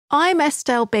I'm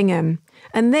Estelle Bingham,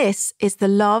 and this is the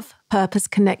Love Purpose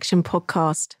Connection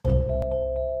podcast.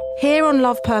 Here on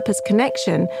Love Purpose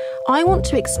Connection, I want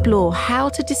to explore how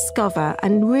to discover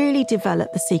and really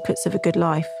develop the secrets of a good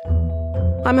life.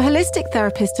 I'm a holistic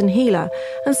therapist and healer,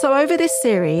 and so over this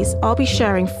series, I'll be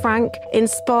sharing frank,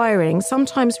 inspiring,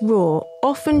 sometimes raw,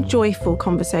 often joyful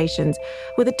conversations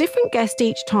with a different guest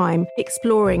each time,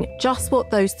 exploring just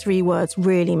what those three words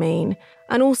really mean,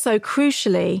 and also,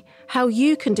 crucially, how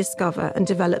you can discover and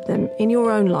develop them in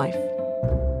your own life.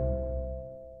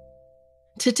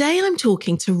 Today I'm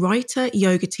talking to writer,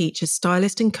 yoga teacher,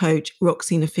 stylist and coach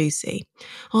Roxie Nafousi.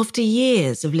 After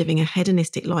years of living a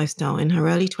hedonistic lifestyle in her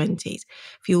early 20s,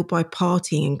 fueled by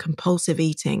partying and compulsive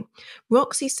eating,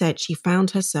 Roxie said she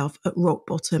found herself at rock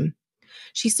bottom.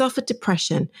 She suffered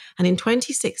depression and in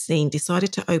 2016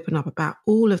 decided to open up about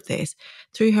all of this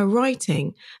through her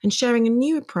writing and sharing a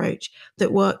new approach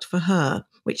that worked for her,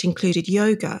 which included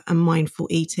yoga and mindful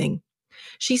eating.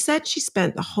 She said she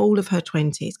spent the whole of her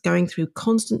 20s going through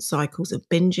constant cycles of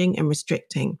binging and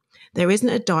restricting. There isn't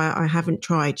a diet I haven't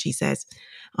tried, she says.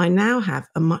 I now have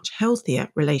a much healthier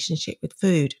relationship with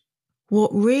food.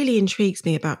 What really intrigues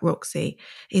me about Roxie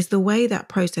is the way that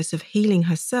process of healing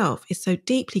herself is so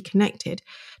deeply connected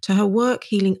to her work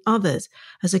healing others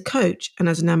as a coach and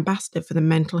as an ambassador for the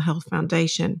Mental Health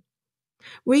Foundation.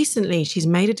 Recently, she's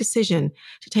made a decision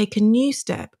to take a new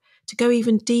step to go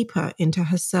even deeper into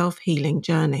her self-healing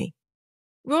journey.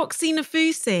 Roxie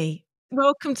Nafousi,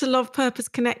 welcome to Love Purpose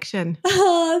Connection.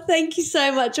 Oh, thank you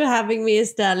so much for having me,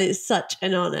 Estelle. It's such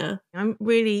an honour. I'm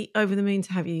really over the moon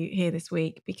to have you here this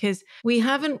week because we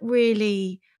haven't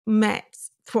really met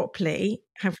properly,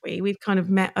 have we? We've kind of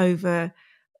met over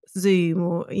Zoom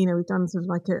or, we've done sort of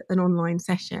like an online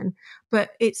session,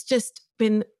 but it's just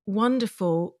been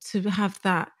wonderful to have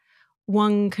that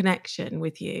one connection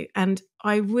with you. And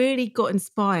I really got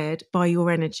inspired by your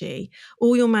energy,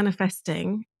 all your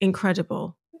manifesting,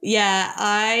 incredible. Yeah,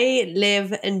 I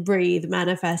live and breathe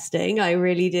manifesting. I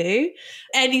really do.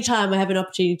 Anytime I have an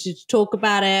opportunity to talk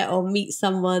about it or meet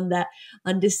someone that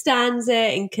understands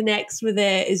it and connects with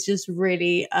it is just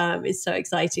really, it's so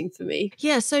exciting for me.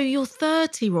 Yeah. So you're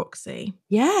 30, Roxie.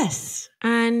 Yes.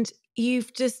 And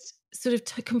you've just sort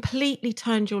of completely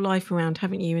turned your life around,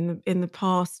 haven't you, in the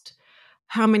past?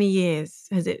 How many years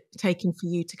has it taken for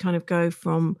you to kind of go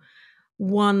from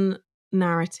one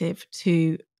narrative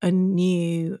to a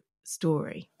new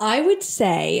story? I would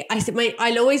say, I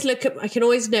can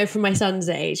always know from my son's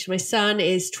age. My son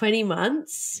is 20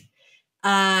 months.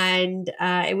 And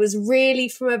it was really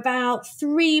from about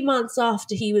 3 months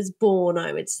after he was born,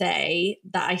 I would say,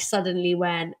 that I suddenly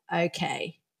went,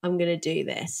 okay, I'm going to do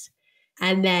this.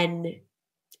 And then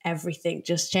everything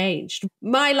just changed.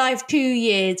 My life 2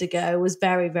 years ago was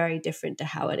very, very different to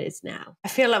how it is now. I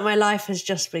feel like my life has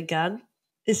just begun.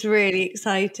 It's really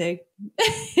exciting.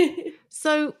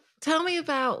 So tell me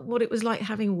about what it was like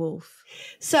having Wolf.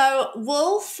 So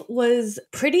Wolf was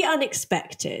pretty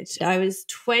unexpected. I was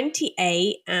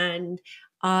 28 and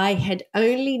I had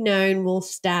only known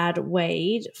Wolf's dad,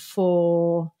 Wade,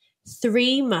 for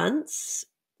 3 months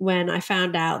when I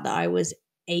found out that I was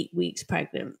 8 weeks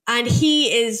pregnant. And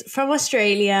he is from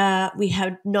Australia. We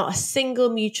had not a single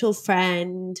mutual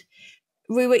friend.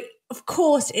 We were, of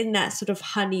course, in that sort of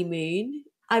honeymoon.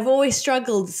 I've always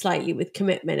struggled slightly with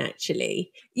commitment,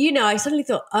 actually. I suddenly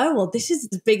thought, oh, well, this is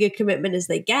as big a commitment as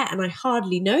they get, and I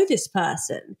hardly know this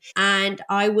person. And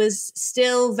I was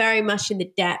still very much in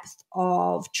the depth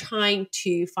of trying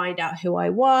to find out who I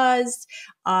was.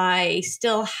 I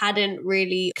still hadn't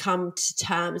really come to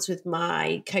terms with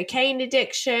my cocaine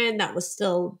addiction. That was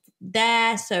still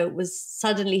there. So it was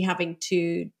suddenly having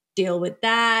to deal with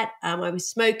that. I was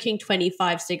smoking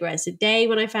 25 cigarettes a day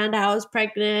when I found out I was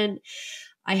pregnant.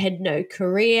 I had no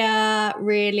career,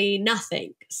 really,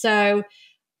 nothing. So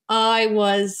I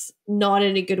was not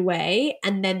in a good way.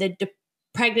 And then the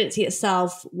pregnancy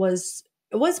itself was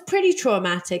pretty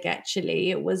traumatic,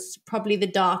 actually. It was probably the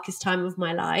darkest time of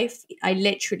my life. I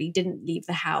literally didn't leave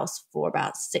the house for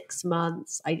about 6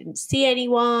 months. I didn't see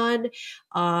anyone.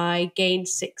 I gained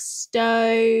 6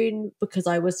 stone because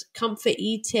I was comfort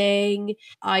eating.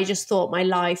 I just thought my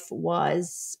life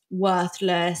was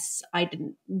worthless.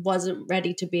 Wasn't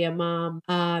ready to be a mom.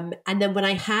 And then when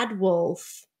I had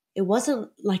Wolf, it wasn't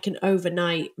like an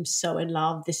overnight, I'm so in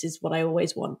love, this is what I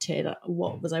always wanted.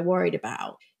 What was I worried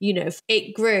about?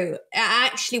 It grew.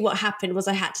 Actually, what happened was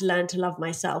I had to learn to love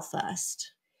myself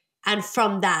first. And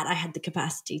from that, I had the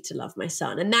capacity to love my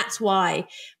son. And that's why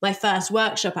my first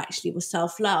workshop actually was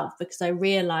self-love, because I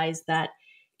realized that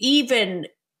even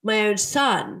my own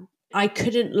son, I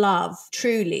couldn't love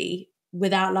truly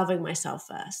without loving myself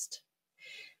first.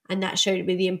 And that showed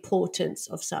me the importance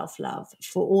of self-love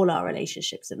for all our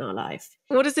relationships in our life.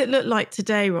 What does it look like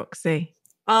today, Roxie?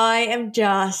 I am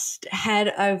just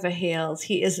head over heels.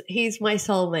 He's my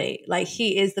soulmate. Like,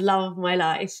 he is the love of my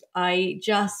life. I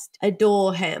just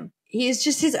adore him. He is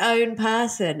just his own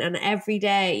person. And every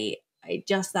day,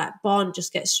 that bond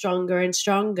just gets stronger and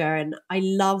stronger. And I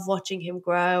love watching him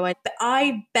grow.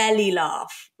 I belly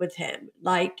laugh with him.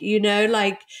 Like,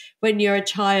 like when you're a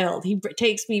child, he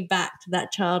takes me back to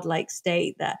that childlike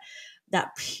state,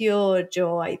 that pure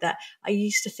joy that I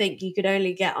used to think you could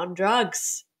only get on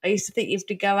drugs. I used to think you have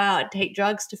to go out and take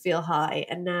drugs to feel high.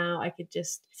 And now I could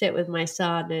just sit with my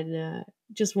son and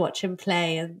just watch him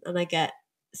play. And I get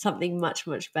something much,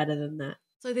 much better than that.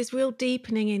 So this real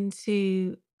deepening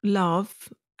into love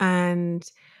and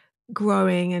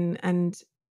growing and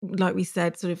like we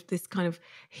said, sort of this kind of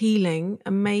healing,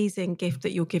 amazing gift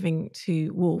that you're giving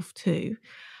to Wolf too,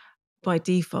 by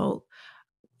default.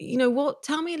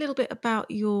 Tell me a little bit about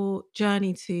your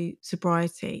journey to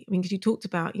sobriety. I mean, because you talked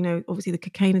about, obviously the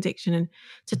cocaine addiction, and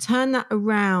to turn that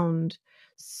around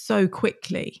so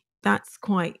quickly, that's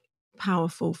quite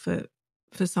powerful for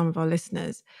some of our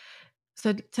listeners.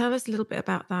 So tell us a little bit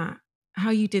about that,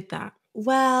 how you did that.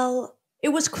 Well, it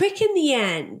was quick in the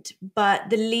end, but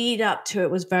the lead up to it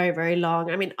was very, very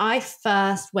long. I mean, I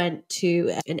first went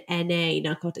to an NA,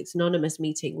 Narcotics Anonymous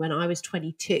meeting, when I was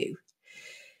 22.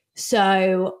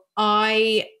 So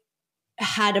I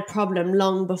had a problem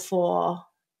long before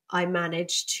I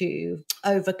managed to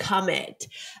overcome it.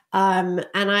 And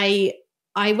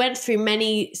I went through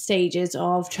many stages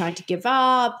of trying to give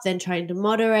up, then trying to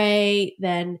moderate,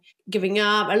 then giving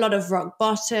up, a lot of rock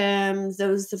bottoms. It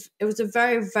was a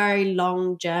very, very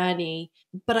long journey.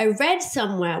 But I read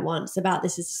somewhere once about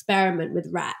this experiment with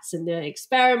rats. And the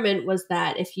experiment was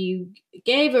that if you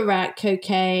gave a rat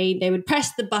cocaine, they would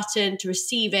press the button to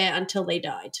receive it until they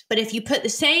died. But if you put the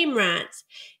same rats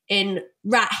in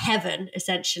rat heaven,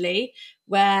 essentially,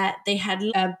 where they had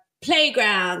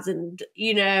playgrounds and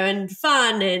and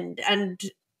fun and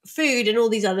food and all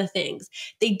these other things,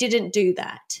 they didn't do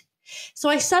that. So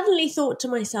I suddenly thought to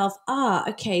myself,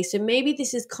 okay, so maybe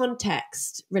this is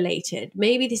context related.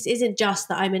 Maybe this isn't just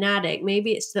that I'm an addict.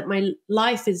 Maybe it's that my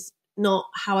life is not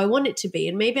how I want it to be,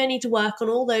 and maybe I need to work on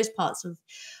all those parts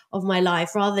of my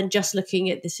life rather than just looking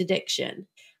at this addiction.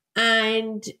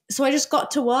 And so I just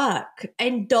got to work,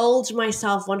 indulged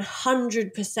myself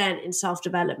 100% in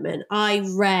self-development. I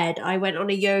read, I went on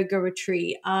a yoga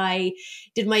retreat, I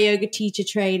did my yoga teacher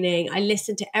training, I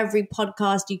listened to every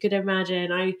podcast you could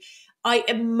imagine. I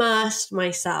immersed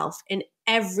myself in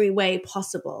every way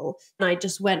possible, and I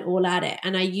just went all at it.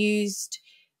 And I used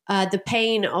the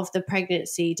pain of the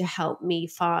pregnancy to help me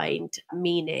find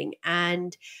meaning.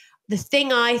 And the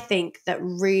thing I think that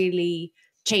really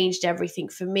changed everything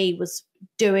for me was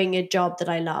doing a job that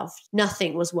I loved.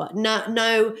 Nothing was worth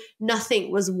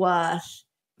nothing was worth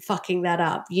fucking that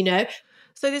up,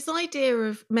 So this idea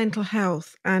of mental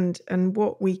health and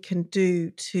what we can do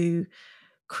to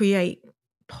create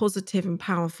positive and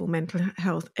powerful mental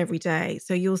health every day.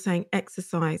 So you're saying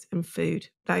exercise and food,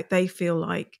 they feel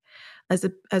like as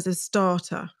a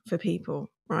starter for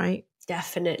people, right?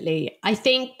 Definitely. I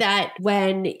think that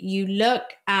when you look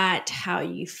at how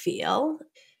you feel,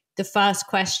 the first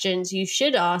questions you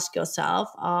should ask yourself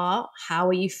are, how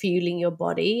are you feeling your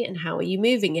body and how are you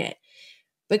moving it?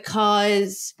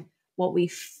 Because what we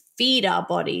feed our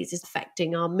bodies is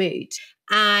affecting our mood.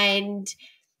 And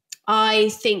I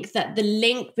think that the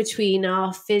link between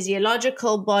our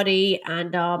physiological body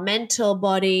and our mental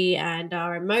body and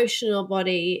our emotional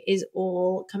body is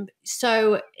all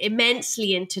so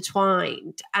immensely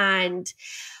intertwined. And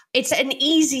it's an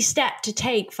easy step to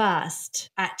take first,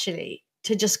 actually,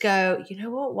 to just go, you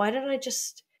know what, why don't I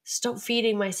just stop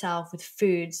feeding myself with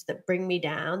foods that bring me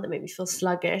down, that make me feel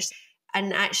sluggish,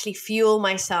 and actually fuel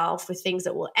myself with things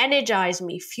that will energize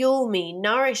me, fuel me,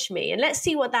 nourish me. And let's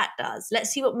see what that does.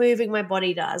 Let's see what moving my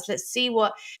body does. Let's see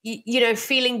what,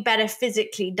 feeling better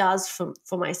physically does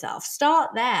for myself.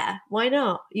 Start there. Why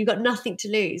not? You've got nothing to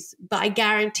lose, but I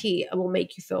guarantee it will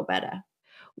make you feel better.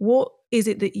 What is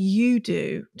it that you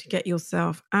do to get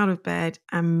yourself out of bed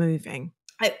and moving?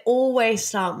 I always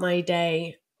start my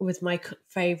day with my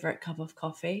favorite cup of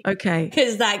coffee. Okay.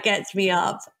 Because that gets me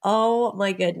up. Oh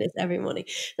my goodness, every morning.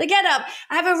 I get up,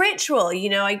 I have a ritual,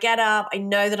 I get up, I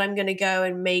know that I'm going to go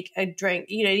and make a drink,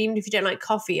 even if you don't like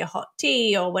coffee, a hot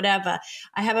tea or whatever,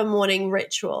 I have a morning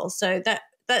ritual. So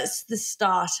that's the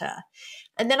starter.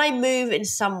 And then I move in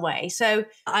some way. So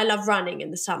I love running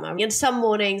in the summer. And some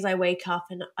mornings I wake up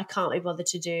and I can't be bothered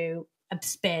to do a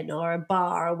spin or a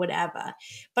bar or whatever.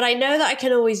 But I know that I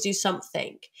can always do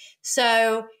something.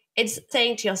 So It's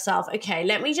saying to yourself, okay,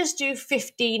 let me just do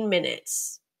 15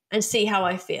 minutes and see how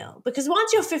I feel. Because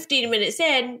once you're 15 minutes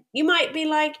in, you might be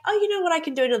like, oh, you know what, I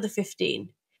can do another 15.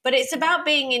 But it's about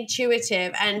being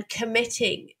intuitive and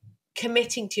committing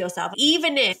to yourself,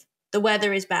 even if the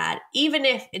weather is bad, even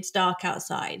if it's dark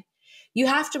outside. You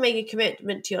have to make a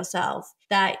commitment to yourself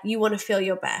that you want to feel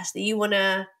your best, that you want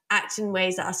to act in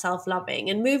ways that are self-loving,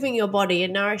 and moving your body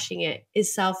and nourishing it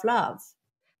is self-love.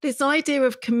 This idea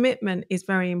of commitment is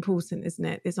very important, isn't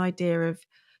it? This idea of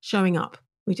showing up.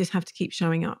 We just have to keep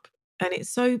showing up. And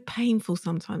it's so painful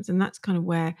sometimes. And that's kind of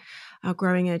where our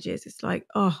growing edge is. It's like,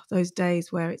 oh, those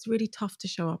days where it's really tough to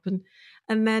show up.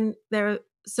 And then there are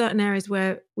certain areas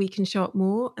where we can show up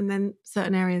more, and then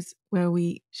certain areas where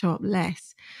we show up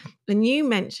less. And you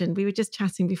mentioned, we were just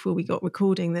chatting before we got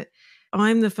recording, that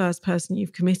I'm the first person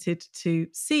you've committed to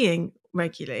seeing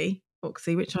regularly,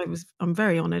 Roxie, which I'm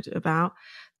very honoured about.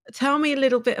 Tell me a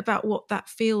little bit about what that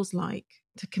feels like,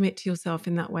 to commit to yourself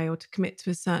in that way, or to commit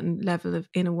to a certain level of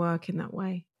inner work in that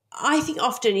way. I think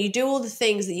often you do all the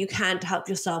things that you can to help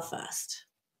yourself first.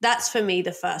 That's for me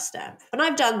the first step. And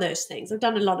I've done those things. I've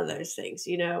done a lot of those things.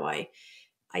 You know, I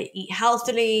eat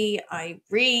healthily, I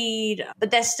read,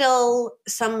 but there's still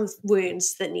some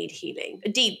wounds that need healing,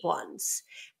 deep ones.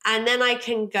 And then I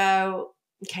can go,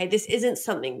 okay, this isn't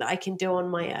something that I can do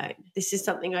on my own. This is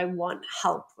something I want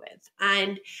help with.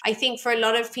 And I think for a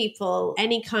lot of people,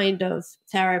 any kind of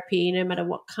therapy, no matter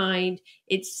what kind,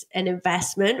 it's an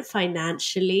investment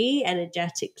financially,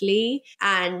 energetically,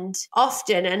 and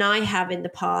often, and I have in the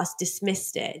past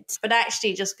dismissed it, but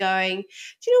actually just going,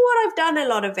 do you know what? I've done a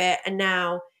lot of it. And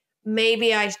now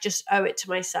maybe I just owe it to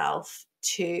myself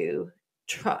to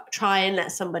try and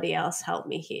let somebody else help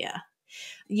me here.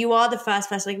 You are the first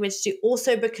person I committed to,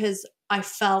 also because I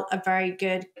felt a very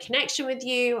good connection with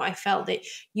you. I felt that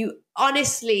you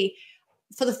honestly,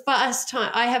 for the first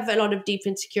time, I have a lot of deep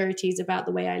insecurities about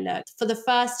the way I look. For the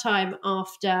first time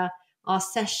after our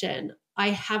session, I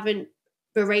haven't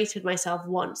berated myself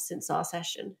once since our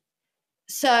session.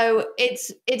 So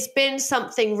it's been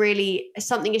something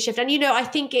a shift. And, you know, I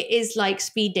think it is like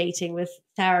speed dating with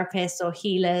therapists or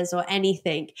healers or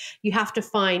anything. You have to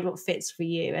find what fits for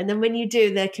you. And then when you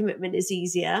do, the commitment is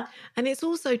easier. And it's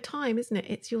also time, isn't it?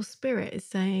 It's your spirit is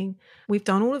saying, we've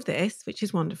done all of this, which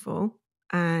is wonderful,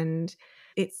 and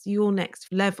it's your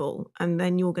next level. And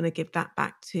then you're going to give that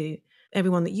back to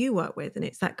everyone that you work with. And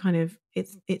it's that kind of,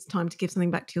 it's time to give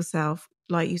something back to yourself.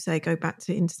 Like you say, go back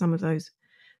into some of those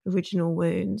original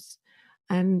wounds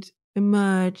and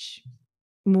emerge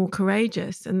more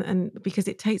courageous, and because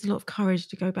it takes a lot of courage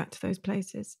to go back to those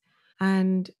places,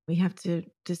 and we have to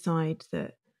decide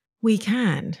that we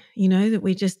can, you know, that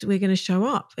we're going to show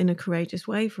up in a courageous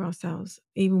way for ourselves,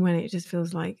 even when it just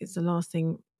feels like it's the last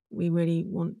thing we really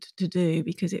want to do,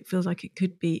 because it feels like it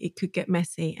could get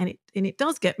messy, and it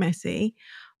does get messy,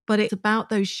 but it's about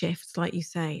those shifts, like you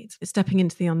say, it's stepping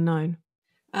into the unknown.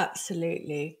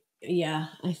 Absolutely. Yeah,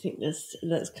 I think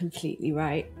that's completely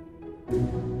right.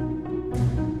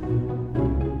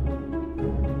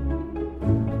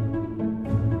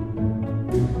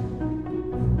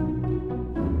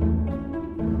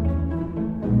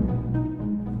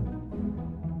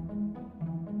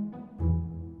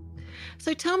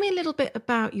 So tell me a little bit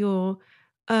about your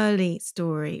early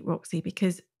story, Roxie,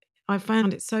 because I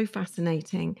found it so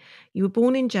fascinating. You were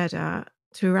born in Jeddah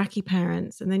to Iraqi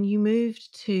parents, and then you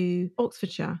moved to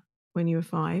Oxfordshire when you were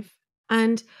 5.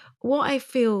 And what I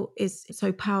feel is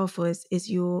so powerful is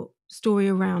your story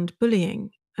around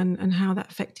bullying and how that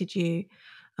affected you,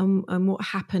 and what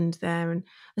happened there. And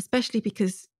especially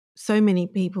because so many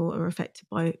people are affected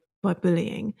by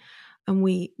bullying, and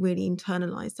we really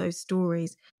internalize those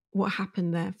stories. What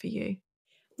happened there for you?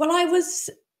 Well, I was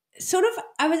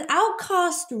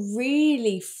outcast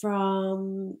really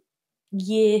from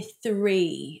year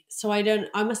 3. So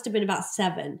I must have been about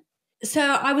 7. So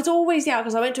I was always the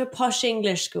outcast. I went to a posh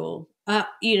English school,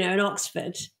 in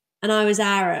Oxford, and I was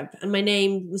Arab, and my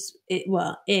name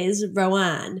is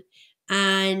Rowan,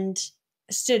 and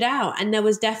stood out. And there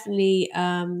was definitely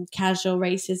casual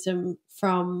racism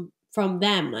from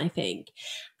them, I think.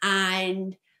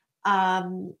 And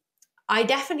I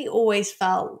definitely always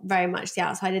felt very much the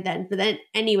outsider then. But then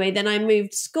anyway, then I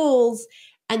moved schools.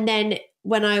 And then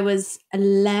when I was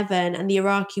 11 and the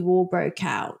Iraqi war broke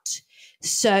out,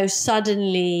 so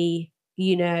suddenly,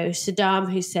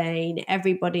 Saddam Hussein,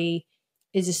 everybody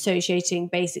is associating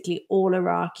basically all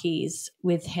Iraqis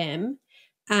with him.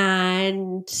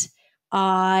 And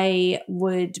I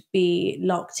would be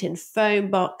locked in phone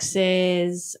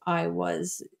boxes. I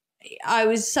was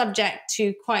subject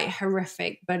to quite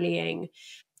horrific bullying.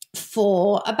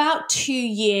 for about 2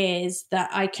 years that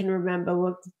I can remember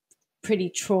were pretty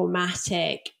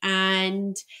traumatic.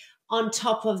 And on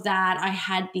top of that, I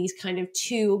had these kind of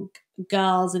two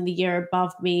girls in the year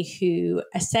above me who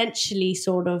essentially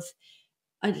sort of,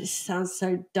 it just sounds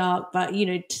so dark, but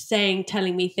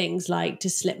telling me things like to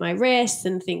slit my wrists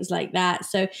and things like that.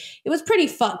 So it was pretty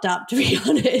fucked up, to be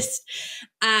honest.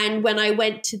 And when I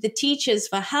went to the teachers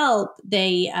for help,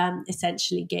 they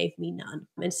essentially gave me none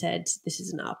and said, "This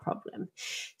isn't our problem."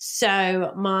 So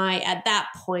at that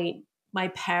point, my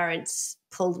parents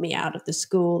pulled me out of the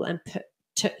school and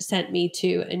sent me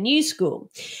to a new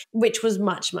school, which was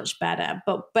much, much better.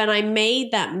 But when I made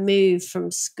that move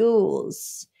from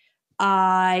schools,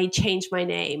 I changed my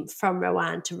name from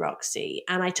Rowan to Roxie,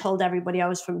 and I told everybody I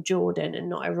was from Jordan and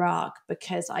not Iraq,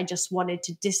 because I just wanted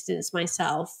to distance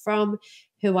myself from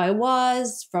who I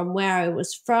was, from where I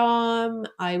was from.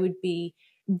 I would be,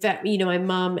 my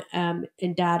mom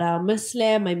and dad are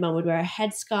Muslim. My mom would wear a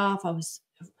headscarf. I was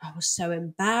so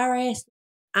embarrassed.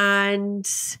 And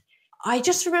I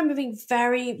just remember being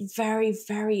very, very,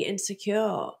 very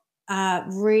insecure.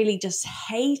 Really just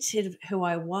hated who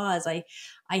I was. I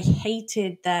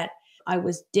hated that I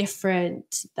was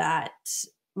different, that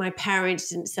my parents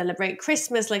didn't celebrate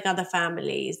Christmas like other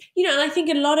families. And I think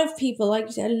a lot of people, like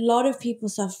you said, a lot of people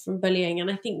suffer from bullying.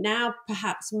 And I think now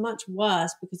perhaps much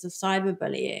worse because of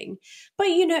cyberbullying. But,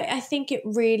 I think it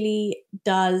really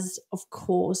does, of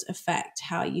course, affect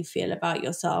how you feel about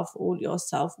yourself, all your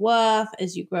self-worth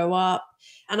as you grow up.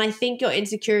 And I think your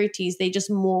insecurities, they just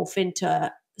morph into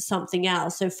something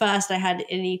else. So first I had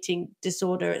an eating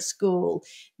disorder at school.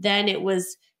 Then it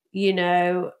was,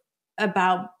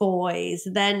 about boys.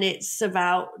 Then it's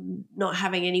about not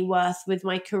having any worth with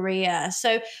my career.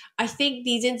 So I think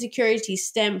these insecurities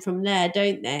stem from there,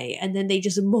 don't they? And then they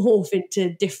just morph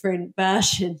into different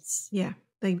versions. Yeah,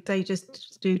 they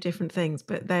just do different things,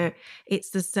 but it's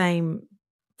the same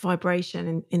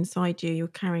vibration inside you. You're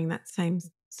carrying that same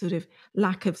sort of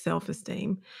lack of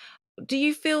self-esteem. Do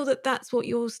you feel that that's what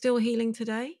you're still healing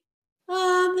today?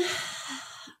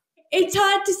 It's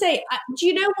hard to say. Do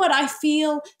you know what? I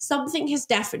feel something has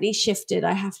definitely shifted,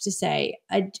 I have to say,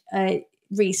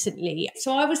 recently.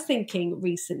 So I was thinking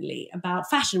recently about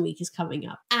Fashion Week is coming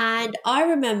up. And I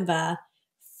remember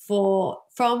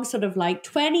from sort of like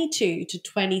 22 to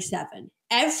 27,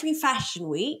 every Fashion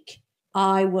Week,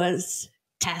 I was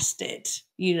tested,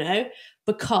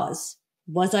 because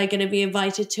was I going to be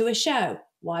invited to a show?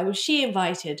 Why was she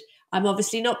invited? I'm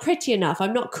obviously not pretty enough.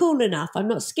 I'm not cool enough. I'm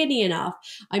not skinny enough.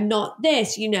 I'm not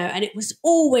this, and it was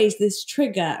always this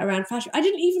trigger around fashion. I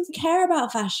didn't even care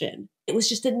about fashion. It was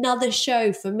just another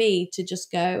show for me to just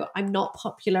go, I'm not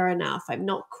popular enough. I'm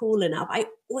not cool enough. I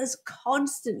was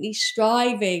constantly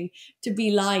striving to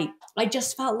be liked. I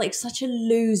just felt like such a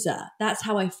loser. That's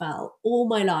how I felt all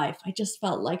my life. I just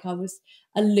felt like I was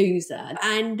a loser.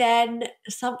 And then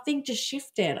something just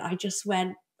shifted. I just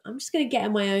went, I'm just going to get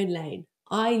in my own lane.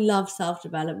 I love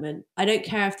self-development. I don't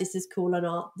care if this is cool or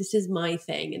not. This is my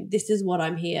thing and this is what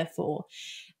I'm here for.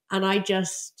 And I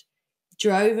just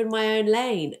drove in my own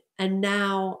lane. And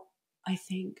now I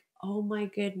think, oh my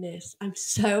goodness, I'm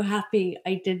so happy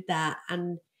I did that.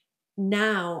 And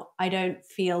now I don't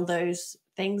feel those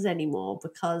things anymore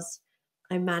because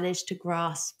I managed to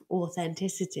grasp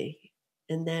authenticity.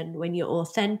 And then when you're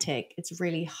authentic, it's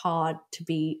really hard to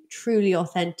be truly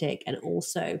authentic and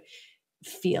also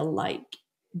feel like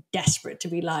desperate to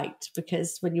be liked,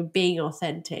 because when you're being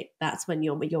authentic, that's when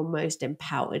you're your most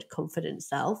empowered, confident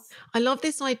self. I love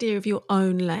this idea of your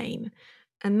own lane.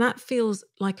 And that feels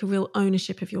like a real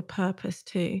ownership of your purpose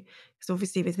too. Because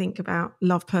obviously if we think about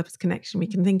love, purpose, connection, we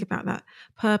can think about that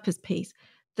purpose piece,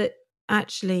 that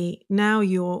actually now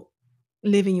you're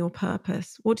living your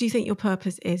purpose. What do you think your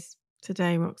purpose is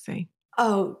today, Roxie?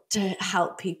 Oh, to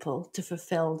help people to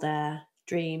fulfill their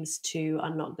dreams, to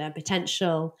unlock their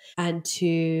potential, and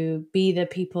to be the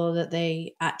people that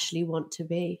they actually want to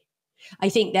be. I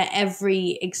think that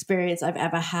every experience I've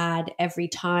ever had, every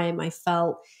time I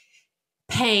felt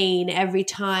pain, every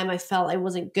time I felt I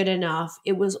wasn't good enough,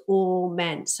 it was all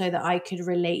meant so that I could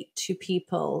relate to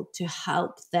people to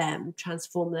help them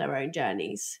transform their own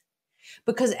journeys.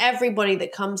 Because everybody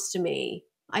that comes to me,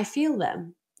 I feel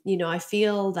them. I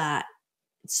feel that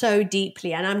so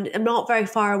deeply, and I'm not very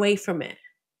far away from it.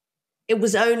 It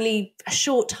was only a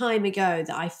short time ago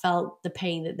that I felt the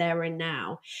pain that they're in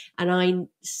now, and I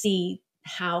see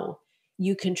how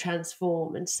you can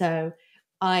transform. And so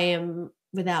I am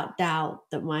without doubt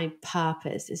that my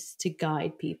purpose is to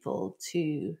guide people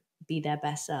to be their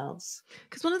best selves.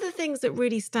 Because one of the things that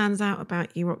really stands out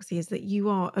about you, Roxie, is that you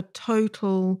are a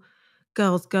total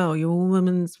girl's girl. You're a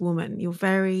woman's woman. You're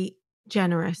very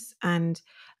generous and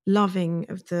loving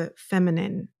of the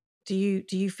feminine. Do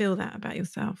you feel that about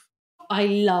yourself? I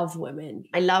love women.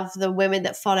 I love the women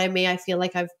that follow me. I feel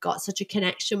like I've got such a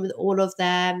connection with all of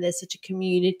them. There's such a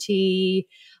community.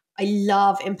 I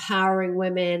love empowering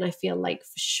women. I feel like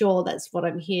for sure that's what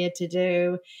I'm here to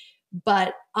do.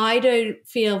 But I don't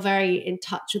feel very in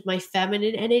touch with my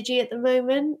feminine energy at the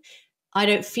moment. I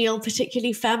don't feel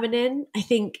particularly feminine. I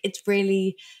think it's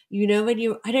really,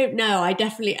 I don't know. I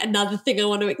definitely, another thing I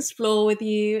want to explore with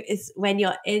you is when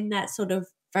you're in that sort of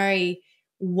very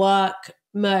work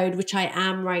mode, which I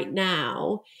am right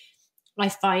now, I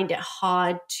find it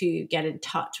hard to get in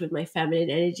touch with my feminine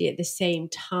energy at the same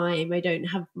time. I don't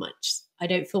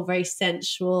feel very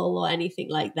sensual or anything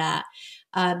like that.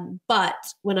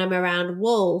 But when I'm around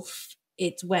Wolf,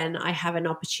 it's when I have an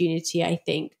opportunity, I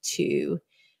think, to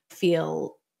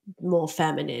feel more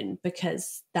feminine,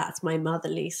 because that's my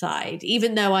motherly side.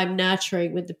 Even though I'm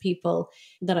nurturing with the people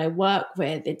that I work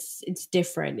with, it's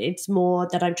different. It's more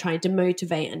that I'm trying to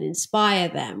motivate and inspire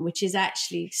them, which is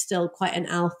actually still quite an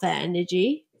alpha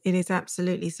energy. It is,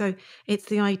 absolutely. So it's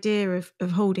the idea of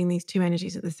holding these two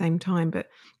energies at the same time, but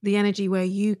the energy where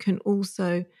you can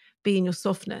also be in your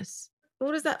softness.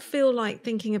 What does that feel like,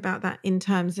 thinking about that in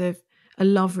terms of a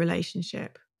love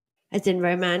relationship? As in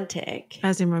romantic.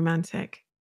 As in romantic.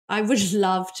 I would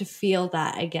love to feel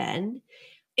that again.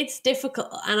 It's difficult,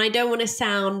 and I don't want to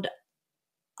sound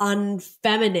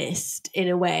unfeminist in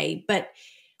a way, but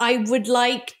I would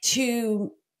like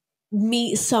to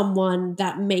meet someone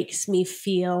that makes me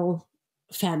feel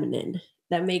feminine,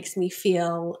 that makes me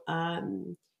feel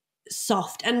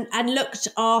soft and looked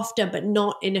after, but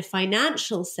not in a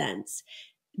financial sense.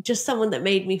 Just someone that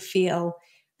made me feel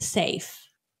safe.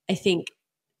 I think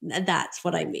that's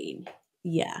what I mean.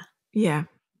 Yeah. Yeah.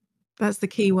 That's the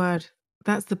key word.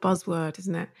 That's the buzzword,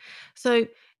 isn't it? So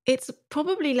it's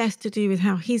probably less to do with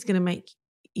how he's going to make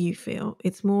you feel.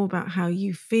 It's more about how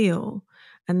you feel.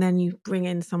 And then you bring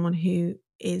in someone who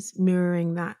is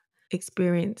mirroring that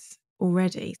experience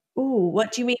already. Ooh,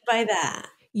 what do you mean by that?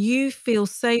 You feel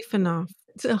safe enough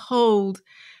to hold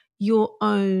your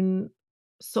own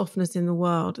softness in the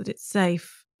world, that it's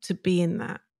safe to be in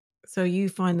that. So you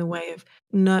find the way of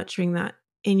nurturing that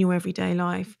in your everyday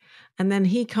life. And then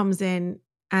he comes in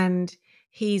and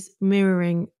he's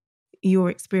mirroring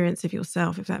your experience of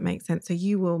yourself, if that makes sense. So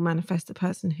you will manifest a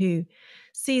person who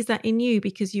sees that in you,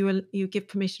 because you give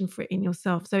permission for it in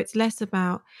yourself. So it's less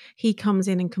about he comes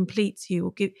in and completes you,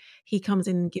 or he comes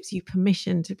in and gives you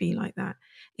permission to be like that.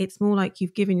 It's more like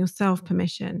you've given yourself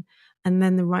permission, and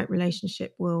then the right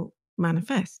relationship will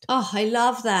manifest. Oh, I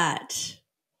love that.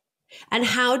 And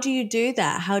how do you do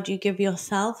that? How do you give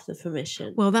yourself the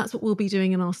permission? Well, that's what we'll be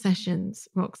doing in our sessions,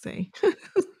 Roxie.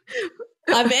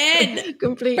 I'm in.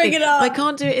 Completely. Bring it on. I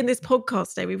can't do it in this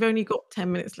podcast today. We've only got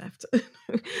 10 minutes left. But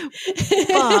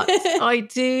I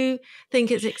do think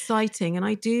it's exciting. And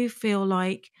I do feel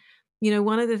like,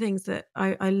 one of the things that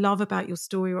I love about your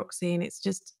story, Roxie, and it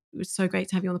was so great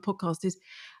to have you on the podcast, is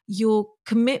your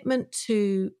commitment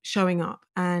to showing up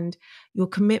and your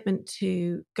commitment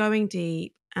to going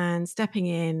deep and stepping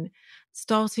in,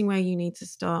 starting where you need to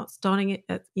start, starting it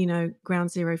at,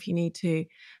 ground zero if you need to,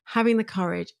 having the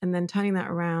courage, and then turning that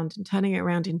around and turning it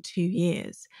around in 2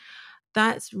 years.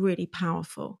 That's really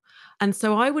powerful. And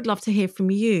so I would love to hear from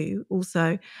you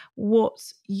also what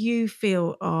you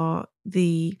feel are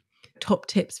the top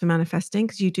tips for manifesting,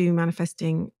 because you do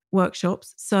manifesting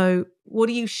workshops. So what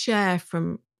do you share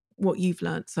from what you've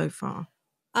learned so far?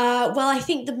 Well, I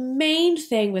think the main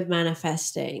thing with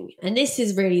manifesting, and this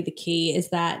is really the key, is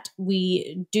that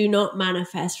we do not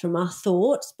manifest from our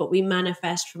thoughts, but we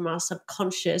manifest from our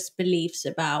subconscious beliefs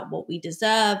about what we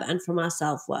deserve and from our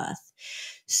self-worth.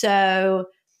 So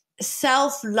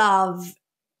self-love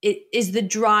is the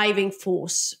driving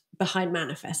force behind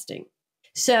manifesting.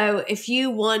 So if you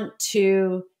want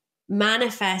to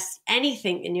manifest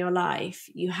anything in your life,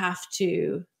 you have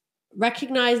to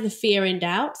recognize the fear and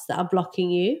doubts that are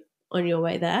blocking you on your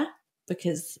way there,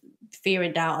 because fear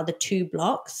and doubt are the two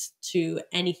blocks to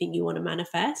anything you want to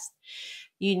manifest.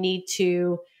 You need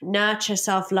to nurture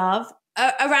self-love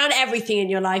around everything in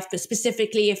your life, but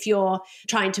specifically if you're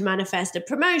trying to manifest a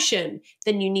promotion,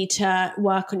 then you need to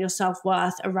work on your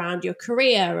self-worth around your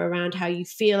career, around how you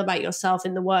feel about yourself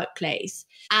in the workplace.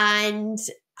 And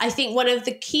I think one of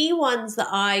the key ones that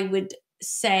I would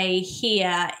say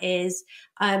here is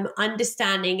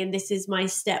understanding, and this is my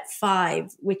step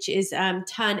 5, which is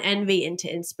turn envy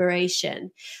into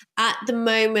inspiration. At the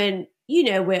moment,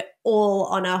 we're all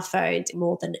on our phones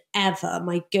more than ever.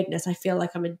 My goodness, I feel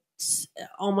like I'm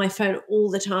on my phone all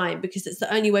the time because it's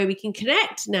the only way we can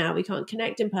connect now. We can't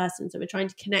connect in person, so we're trying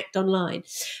to connect online.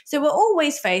 So we'll be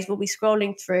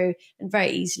scrolling through, and very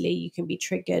easily you can be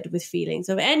triggered with feelings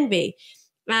of envy.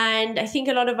 And I think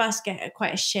a lot of us get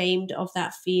quite ashamed of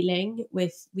that feeling.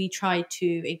 We try to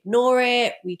ignore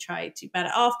it, we try to bat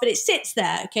it off, but it sits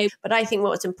there, okay? But I think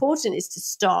what's important is to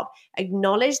stop,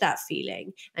 acknowledge that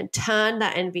feeling, and turn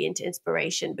that envy into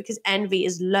inspiration, because envy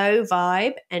is low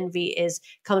vibe. Envy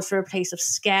comes from a place of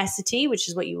scarcity, which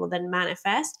is what you will then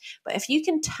manifest. But if you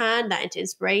can turn that into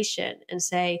inspiration and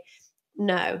say,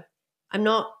 no, I'm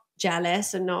not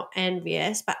jealous and not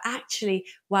envious, but actually,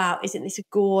 wow, isn't this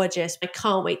gorgeous? I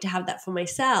can't wait to have that for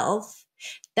myself.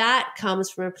 That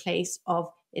comes from a place of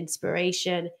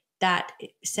inspiration that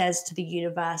says to the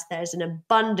universe, there's an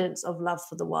abundance of love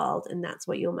for the world, and that's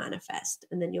what you'll manifest.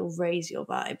 And then you'll raise your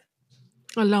vibe.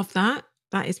 I love that.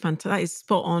 That is fantastic. That is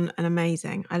spot on and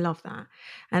amazing. I love that.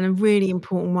 And a really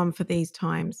important one for these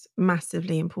times.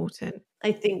 Massively important.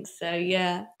 I think so,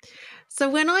 yeah. So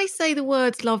when I say the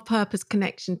words love, purpose,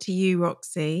 connection to you,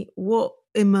 Roxie, what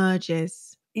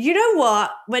emerges? You know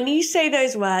what? When you say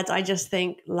those words, I just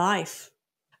think life.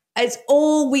 It's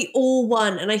all we all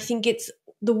want. And I think it's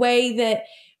the way that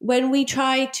when we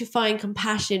try to find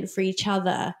compassion for each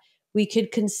other, we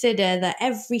could consider that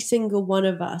every single one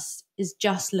of us is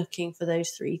just looking for those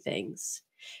three things.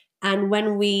 And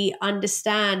when we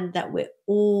understand that we're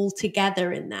all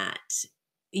together in that,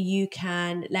 you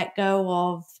can let go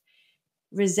of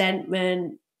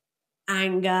resentment,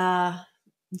 anger,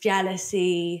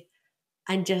 jealousy,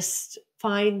 and just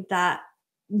find that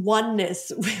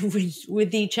oneness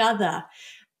with each other.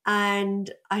 And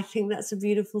I think that's a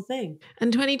beautiful thing.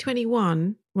 And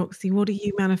 2021, Roxie, what are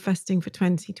you manifesting for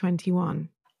 2021?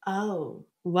 Oh,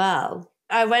 well,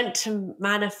 I went to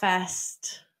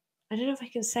manifest. I don't know if I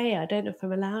can say it. I don't know if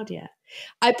I'm allowed yet.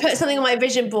 I put something on my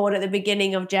vision board at the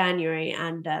beginning of January,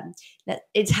 and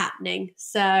it's happening.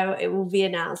 So it will be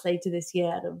announced later this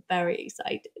year, and I'm very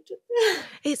excited.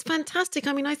 It's fantastic.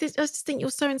 I mean, I just think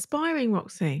you're so inspiring,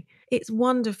 Roxie. It's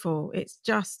wonderful. It's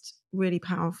just really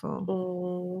powerful.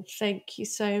 Oh, thank you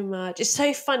so much. It's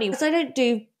so funny because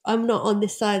I'm not on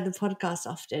this side of the podcast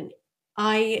often.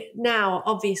 I now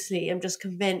obviously am just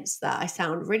convinced that I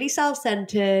sound really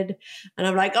self-centered, and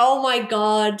I'm like, oh my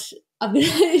God.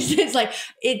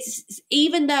 It's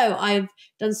even though I've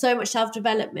done so much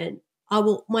self-development,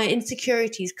 my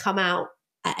insecurities come out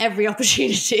at every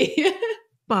opportunity.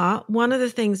 But one of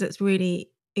the things that's really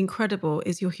incredible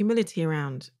is your humility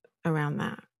around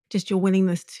that. Just your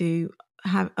willingness to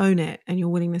own it, and your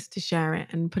willingness to share it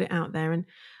and put it out there.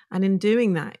 And in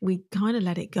doing that, we kind of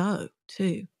let it go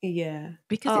too. Yeah.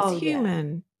 Because it's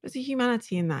human. Yeah. There's a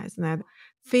humanity in that, isn't there?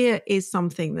 Fear is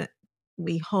something that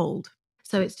we hold.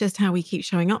 So it's just how we keep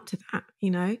showing up to that,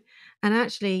 And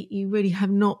actually, you really have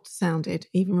not sounded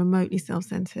even remotely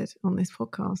self-centered on this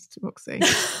podcast, Roxie.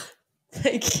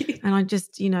 Thank you. And I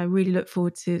just, really look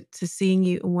forward to seeing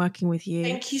you and working with you.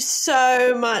 Thank you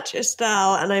so much,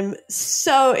 Estelle. And I'm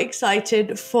so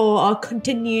excited for our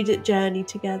continued journey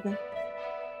together.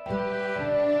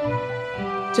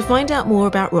 To find out more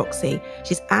about Roxie,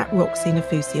 she's at Roxie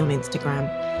Nafousi on Instagram.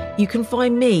 You can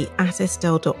find me at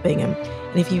estelle.bingham.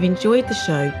 And if you've enjoyed the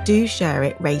show, do share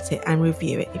it, rate it, and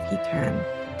review it if you can.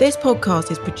 This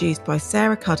podcast is produced by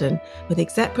Sarah Cudden with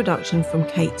exec production from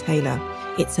Kate Taylor.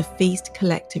 It's a Feast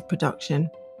Collective production.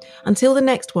 Until the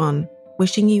next one,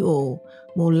 wishing you all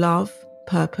more love,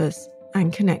 purpose,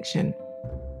 and connection.